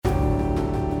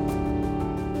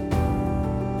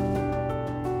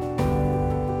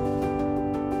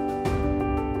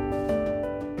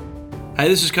Hey,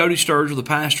 this is Cody Sturgill, the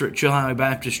pastor at Chilhowee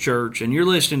Baptist Church, and you're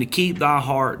listening to Keep Thy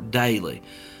Heart Daily,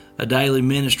 a daily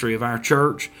ministry of our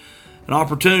church, an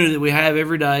opportunity that we have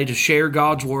every day to share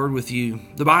God's Word with you.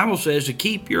 The Bible says to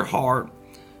keep your heart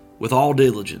with all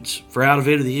diligence, for out of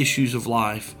it are the issues of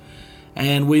life.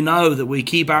 And we know that we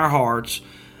keep our hearts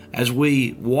as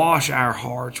we wash our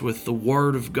hearts with the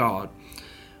Word of God.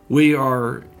 We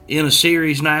are in a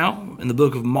series now in the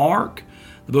book of Mark.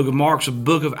 The book of Mark's a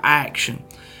book of action.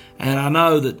 And I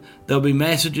know that there'll be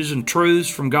messages and truths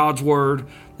from God's Word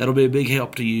that'll be a big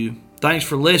help to you. Thanks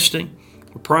for listening.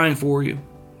 We're praying for you.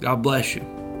 God bless you.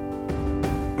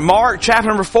 Mark chapter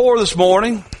number 4 this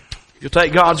morning. You'll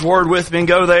take God's Word with me and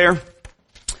go there.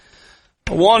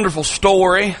 A wonderful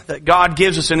story that God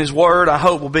gives us in His Word I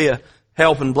hope will be a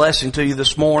help and blessing to you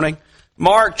this morning.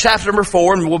 Mark chapter number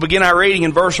 4, and we'll begin our reading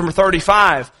in verse number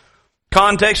 35.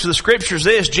 Context of the Scripture is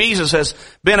this: Jesus has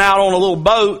been out on a little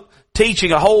boat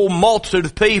teaching a whole multitude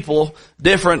of people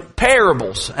different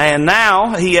parables. And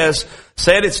now He has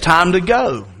said it's time to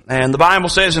go. And the Bible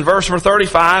says in verse number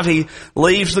 35, He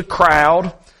leaves the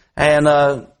crowd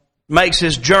and makes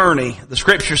His journey. The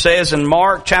Scripture says in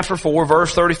Mark chapter 4,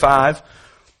 verse 35,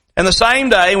 "And the same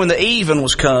day when the even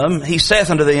was come, He saith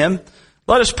unto them,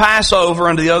 Let us pass over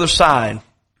unto the other side.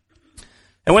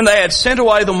 And when they had sent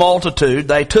away the multitude,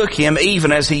 they took Him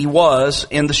even as He was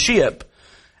in the ship.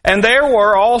 And there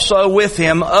were also with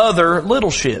Him other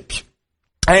little ships.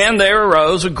 And there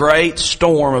arose a great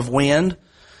storm of wind,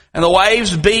 and the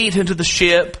waves beat into the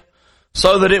ship,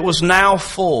 so that it was now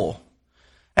full.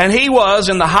 And He was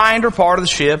in the hinder part of the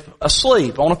ship,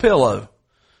 asleep on a pillow.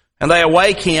 And they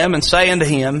awake Him, and say unto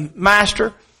Him,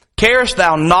 Master, carest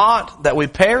Thou not that we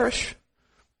perish?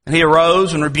 And He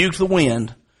arose and rebuked the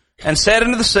wind, and said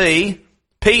unto the sea,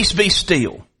 Peace, be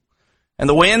still. And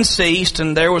the wind ceased,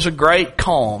 and there was a great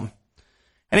calm.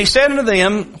 And He said unto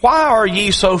them, Why are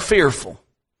ye so fearful?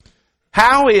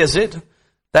 How is it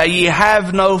that ye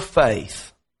have no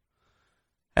faith?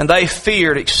 And they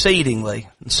feared exceedingly,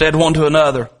 and said one to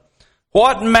another,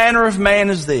 What manner of man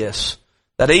is this,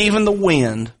 that even the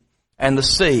wind and the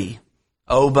sea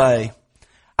obey?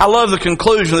 I love the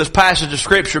conclusion of this passage of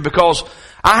Scripture, because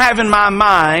I have in my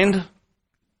mind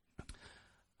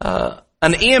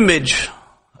an image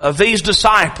of these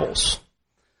disciples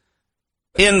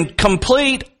in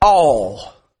complete awe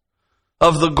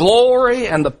of the glory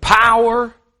and the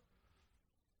power,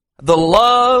 the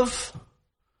love,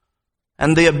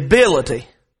 and the ability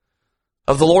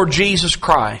of the Lord Jesus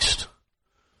Christ.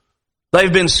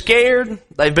 They've been scared,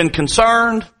 they've been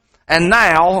concerned, and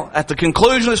now, at the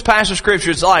conclusion of this passage of Scripture,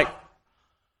 it's like,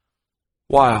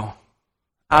 wow.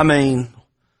 I mean,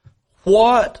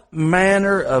 what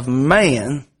manner of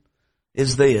man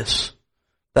is this,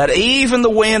 that even the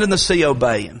wind and the sea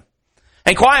obey Him?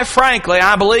 And quite frankly,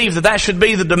 I believe that should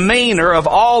be the demeanor of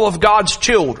all of God's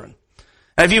children.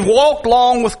 And if you've walked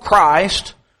long with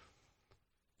Christ,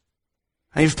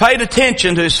 and you've paid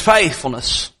attention to His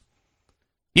faithfulness,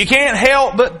 you can't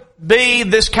help but be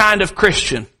this kind of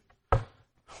Christian.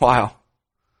 Wow.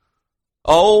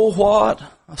 Oh, what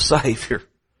a Savior.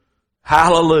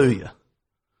 Hallelujah.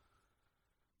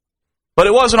 But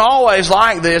it wasn't always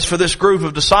like this for this group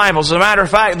of disciples. As a matter of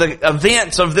fact, the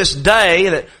events of this day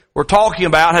that we're talking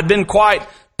about had been quite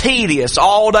tedious.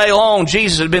 All day long,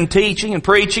 Jesus had been teaching and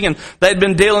preaching, and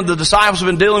the disciples had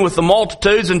been dealing with the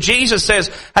multitudes, and Jesus says,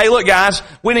 Hey, look guys,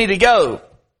 we need to go.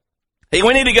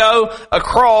 We need to go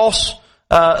across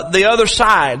the other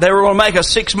side. They were going to make a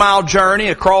 6-mile journey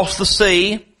across the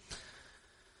sea.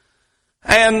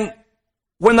 And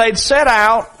when they'd set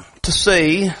out to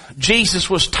sea, Jesus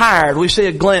was tired. We see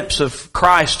a glimpse of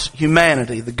Christ's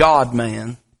humanity, the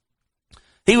God-man.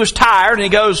 He was tired, and He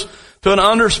goes to an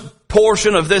under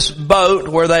portion of this boat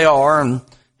where they are, and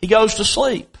He goes to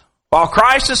sleep. While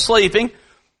Christ is sleeping,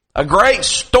 a great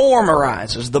storm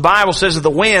arises. The Bible says that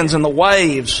the winds and the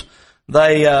waves,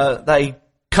 they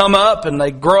come up and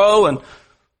they grow, and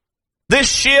this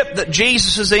ship that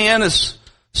Jesus is in is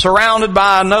surrounded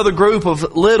by another group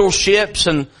of little ships,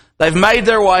 and they've made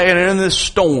their way in this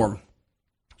storm.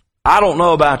 I don't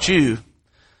know about you,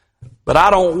 but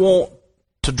I don't want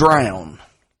to drown.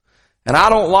 And I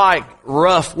don't like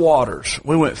rough waters.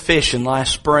 We went fishing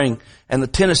last spring, and the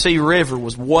Tennessee River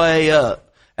was way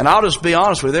up. And I'll just be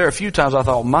honest with you, there are a few times I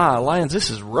thought, my lands, this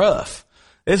is rough.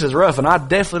 This is rough, and I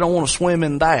definitely don't want to swim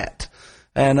in that.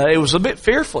 And it was a bit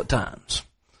fearful at times.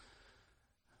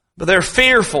 But they're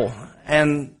fearful,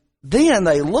 and then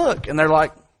they look, and they're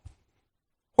like,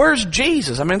 Where's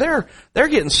Jesus? I mean, they're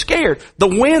getting scared. The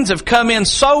winds have come in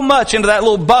so much into that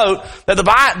little boat that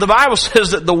the Bible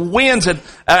says that the winds had,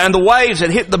 and the waves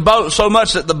had hit the boat so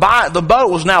much that the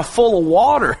boat was now full of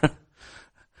water.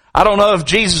 I don't know if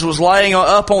Jesus was laying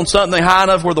up on something high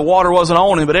enough where the water wasn't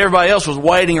on him, but everybody else was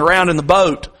wading around in the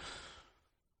boat.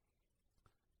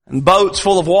 And boats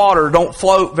full of water don't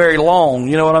float very long,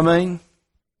 you know what I mean?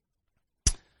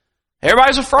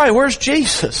 Everybody's afraid. Where's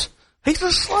Jesus? He's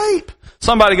asleep.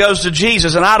 Somebody goes to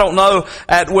Jesus, and I don't know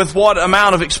with what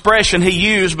amount of expression he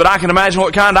used, but I can imagine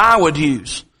what kind I would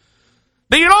use.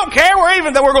 Do you don't care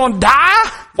that we're going to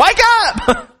die? Wake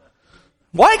up!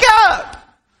 Wake up!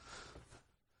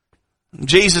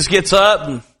 Jesus gets up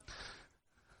and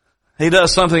he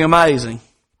does something amazing.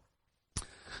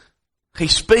 He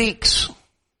speaks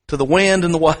to the wind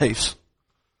and the waves.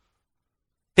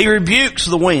 He rebukes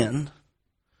the wind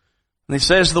and he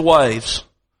says to the waves,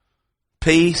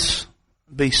 "Peace,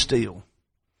 be still."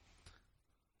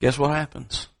 Guess what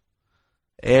happens?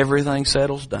 Everything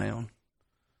settles down.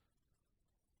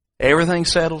 Everything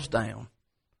settles down.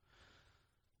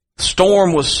 The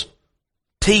storm was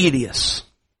tedious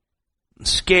and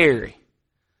scary.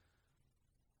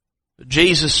 But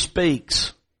Jesus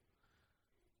speaks,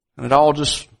 and it all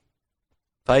just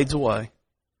fades away.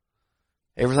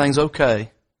 Everything's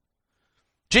okay.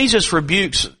 Jesus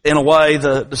rebukes, in a way,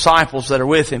 the disciples that are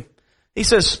with him. He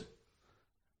says,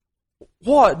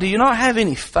 "What? Do you not have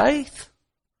any faith?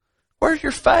 Where's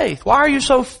your faith? Why are you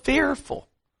so fearful?"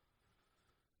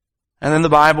 And then the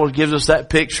Bible gives us that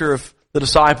picture of the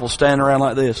disciples standing around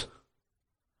like this.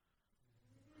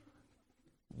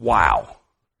 Wow.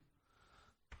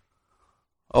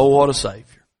 Oh, what a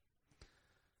Savior.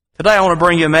 Today I want to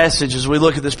bring you a message as we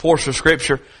look at this portion of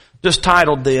Scripture, just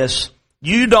titled this,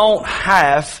 "You don't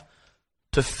have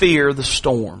to fear the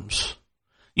storms."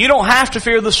 You don't have to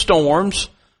fear the storms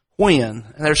when.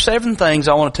 And there's 7 things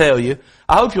I want to tell you.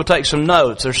 I hope you'll take some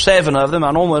notes. There's 7 of them.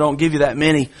 I normally don't give you that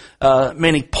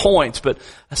many points, but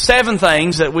 7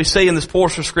 things that we see in this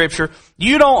portion of Scripture.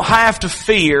 You don't have to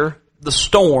fear the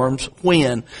storms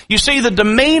when. You see, the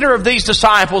demeanor of these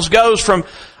disciples goes from,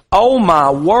 "Oh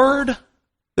my word,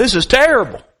 this is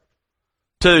terrible,"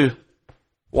 to,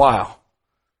 "Wow,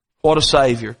 what a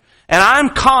Savior." And I'm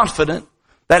confident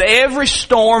that every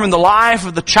storm in the life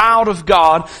of the child of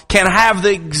God can have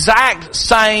the exact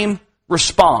same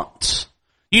response.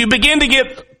 You begin to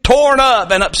get torn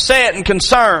up and upset and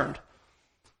concerned.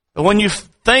 But when you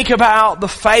think about the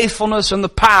faithfulness and the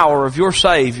power of your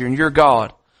Savior and your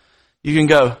God, you can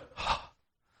go,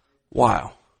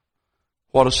 "Wow,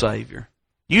 what a Savior."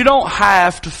 You don't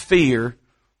have to fear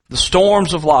the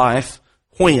storms of life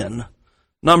when,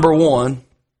 number 1,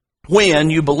 when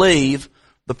you believe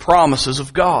the promises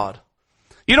of God.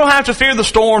 You don't have to fear the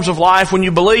storms of life when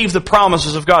you believe the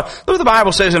promises of God. Look what the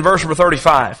Bible says in verse number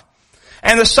 35.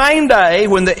 "And the same day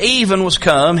when the even was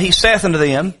come, he saith unto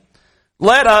them,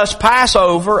 Let us pass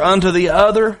over unto the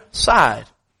other side."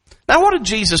 Now what had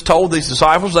Jesus told these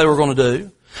disciples they were going to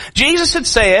do? Jesus had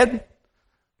said,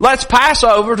 "Let's pass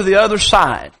over to the other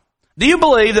side." Do you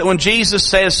believe that when Jesus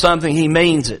says something, he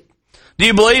means it? Do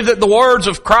you believe that the words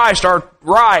of Christ are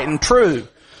right and true?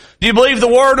 Do you believe the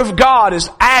Word of God is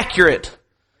accurate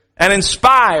and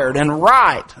inspired and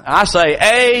right? I say,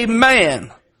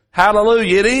 amen.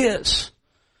 Hallelujah, it is.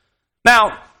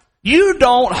 Now, you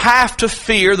don't have to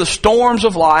fear the storms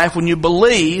of life when you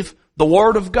believe the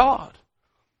Word of God.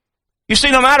 You see,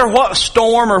 no matter what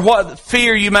storm or what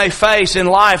fear you may face in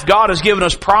life, God has given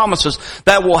us promises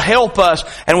that will help us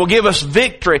and will give us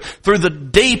victory through the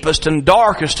deepest and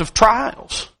darkest of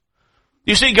trials.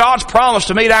 You see, God's promise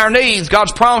to meet our needs,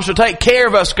 God's promise to take care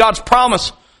of us, God's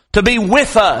promise to be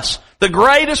with us. The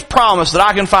greatest promise that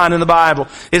I can find in the Bible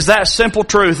is that simple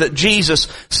truth that Jesus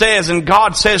says and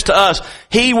God says to us,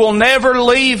 He will never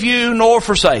leave you nor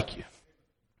forsake you.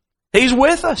 He's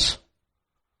with us.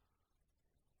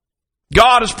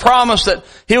 God has promised that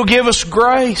He'll give us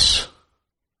grace.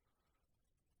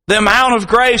 The amount of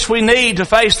grace we need to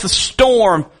face the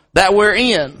storm that we're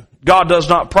in. God does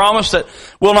not promise that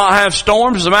we'll not have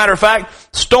storms. As a matter of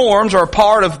fact, storms are a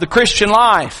part of the Christian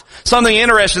life. Something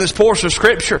interesting in this portion of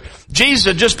Scripture. Jesus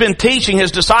had just been teaching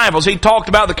His disciples. He talked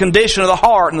about the condition of the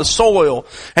heart and the soil.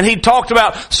 And He talked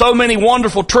about so many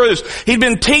wonderful truths. He'd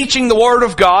been teaching the Word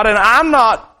of God, and I'm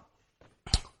not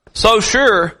so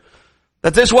sure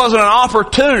that this wasn't an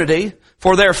opportunity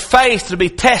for their faith to be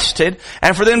tested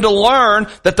and for them to learn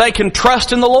that they can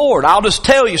trust in the Lord. I'll just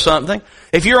tell you something.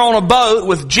 If you're on a boat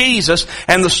with Jesus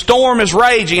and the storm is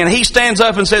raging and He stands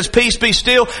up and says, "Peace, be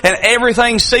still," and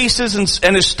everything ceases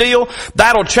and is still,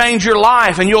 that'll change your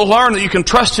life and you'll learn that you can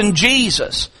trust in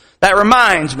Jesus. That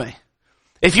reminds me,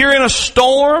 if you're in a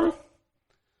storm,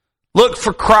 look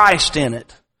for Christ in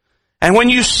it. And when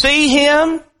you see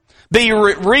Him, be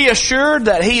reassured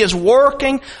that He is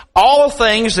working all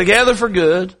things together for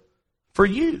good for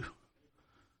you.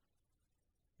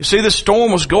 You see, this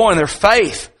storm was going. Their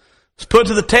faith was put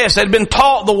to the test. They'd been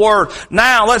taught the Word.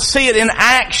 Now let's see it in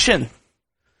action.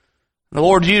 The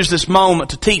Lord used this moment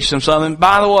to teach them something.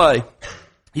 By the way,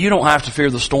 you don't have to fear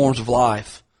the storms of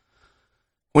life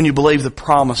when you believe the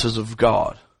promises of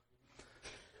God.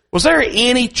 Was there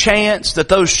any chance that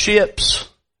those ships,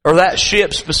 or that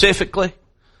ship specifically,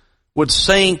 would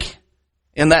sink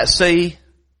in that sea?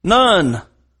 None.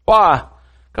 Why?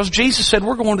 Because Jesus said,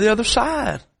 we're going to the other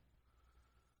side.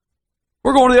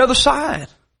 We're going to the other side.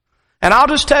 And I'll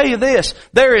just tell you this,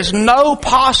 there is no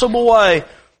possible way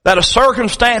that a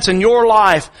circumstance in your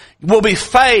life will be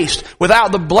faced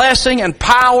without the blessing and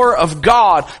power of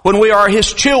God when we are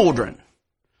His children.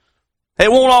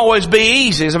 It won't always be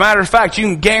easy. As a matter of fact, you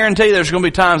can guarantee there's going to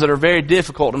be times that are very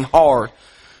difficult and hard.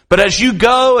 But as you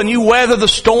go and you weather the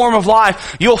storm of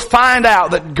life, you'll find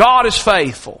out that God is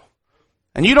faithful.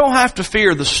 And you don't have to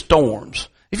fear the storms.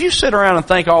 If you sit around and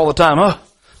think all the time, oh,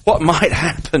 what might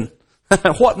happen?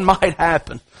 What might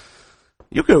happen?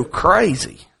 You'll go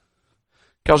crazy.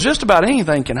 Because just about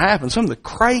anything can happen. Some of the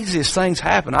craziest things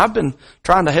happen. I've been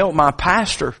trying to help my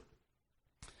pastor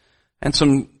and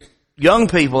some young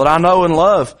people that I know and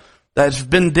love that's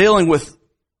been dealing with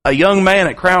a young man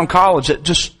at Crown College that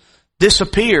just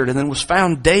disappeared and then was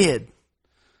found dead.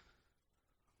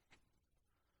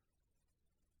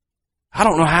 I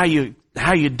don't know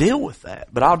how you deal with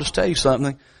that, but I'll just tell you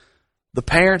something. The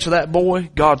parents of that boy,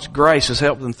 God's grace has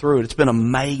helped them through it. It's been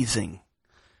amazing.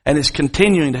 And it's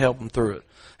continuing to help them through it.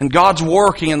 And God's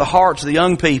working in the hearts of the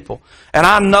young people. And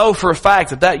I know for a fact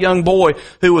that that young boy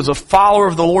who was a follower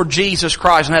of the Lord Jesus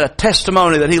Christ and had a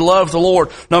testimony that he loved the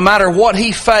Lord, no matter what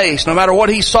he faced, no matter what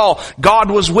he saw, God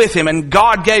was with him and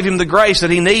God gave him the grace that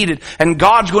he needed. And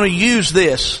God's going to use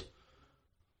this.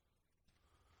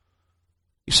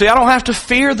 You see, I don't have to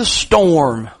fear the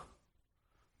storm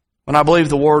when I believe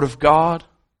the Word of God.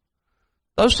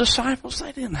 Those disciples,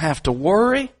 they didn't have to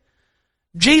worry.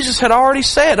 Jesus had already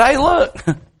said, hey, look,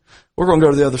 we're going to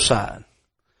go to the other side.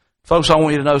 Folks, I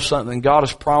want you to know something. God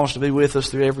has promised to be with us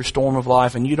through every storm of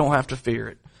life, and you don't have to fear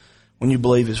it when you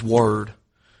believe His Word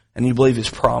and you believe His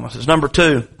promises. Number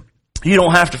two, you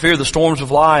don't have to fear the storms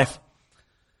of life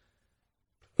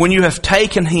when you have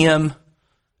taken Him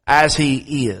as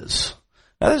He is.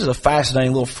 Now, this is a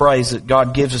fascinating little phrase that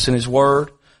God gives us in His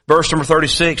Word. Verse number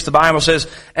 36, the Bible says,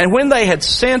 and when they had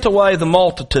sent away the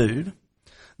multitude,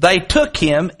 they took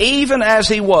Him even as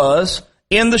He was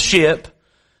in the ship,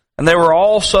 and there were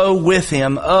also with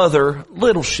Him other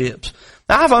little ships.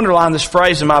 Now, I've underlined this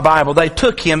phrase in my Bible. They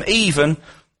took Him even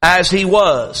as He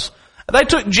was. They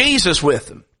took Jesus with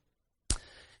them.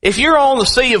 If you're on the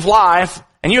sea of life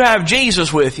and you have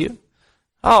Jesus with you,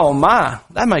 oh my,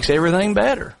 that makes everything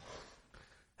better.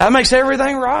 That makes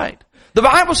everything right. The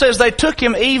Bible says they took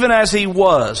Him even as He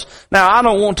was. Now, I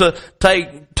don't want to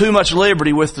take too much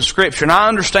liberty with the Scripture, and I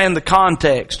understand the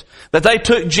context. That they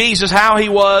took Jesus how He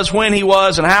was, when He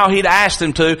was, and how He'd asked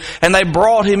them to, and they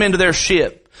brought Him into their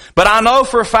ship. But I know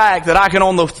for a fact that I can,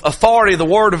 on the authority of the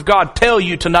Word of God, tell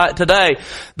you today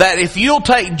that if you'll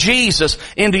take Jesus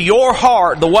into your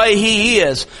heart the way He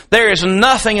is, there is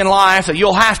nothing in life that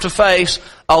you'll have to face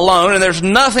alone, and there's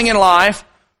nothing in life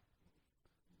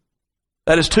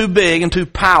that is too big and too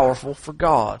powerful for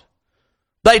God.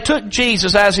 They took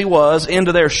Jesus as He was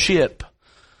into their ship.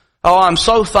 Oh, I'm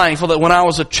so thankful that when I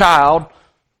was a child,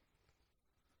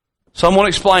 someone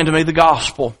explained to me the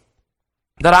gospel,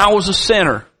 that I was a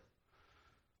sinner,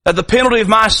 that the penalty of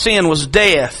my sin was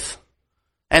death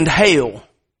and hell,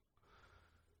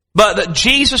 but that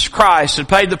Jesus Christ had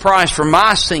paid the price for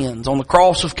my sins on the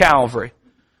cross of Calvary.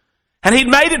 And He'd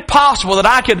made it possible that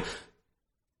I could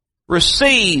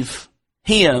receive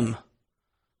Him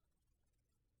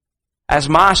as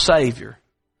my Savior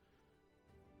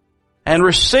and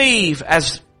receive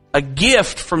as a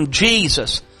gift from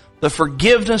Jesus the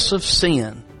forgiveness of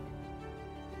sin.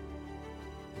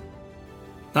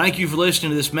 Thank you for listening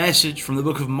to this message from the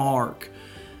book of Mark.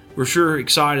 We're sure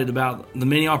excited about the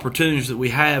many opportunities that we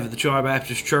have at the Chilhowee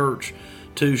Baptist Church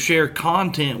to share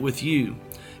content with you.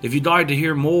 If you'd like to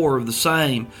hear more of the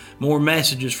same, more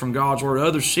messages from God's Word,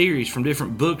 other series from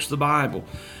different books of the Bible,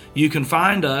 you can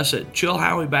find us at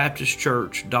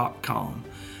ChilhoweeBaptistChurch.com,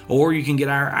 or you can get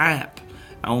our app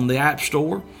on the App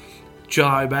Store,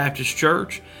 Chilhowee Baptist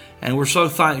Church, and we're so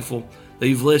thankful that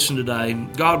you've listened today.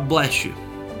 God bless you.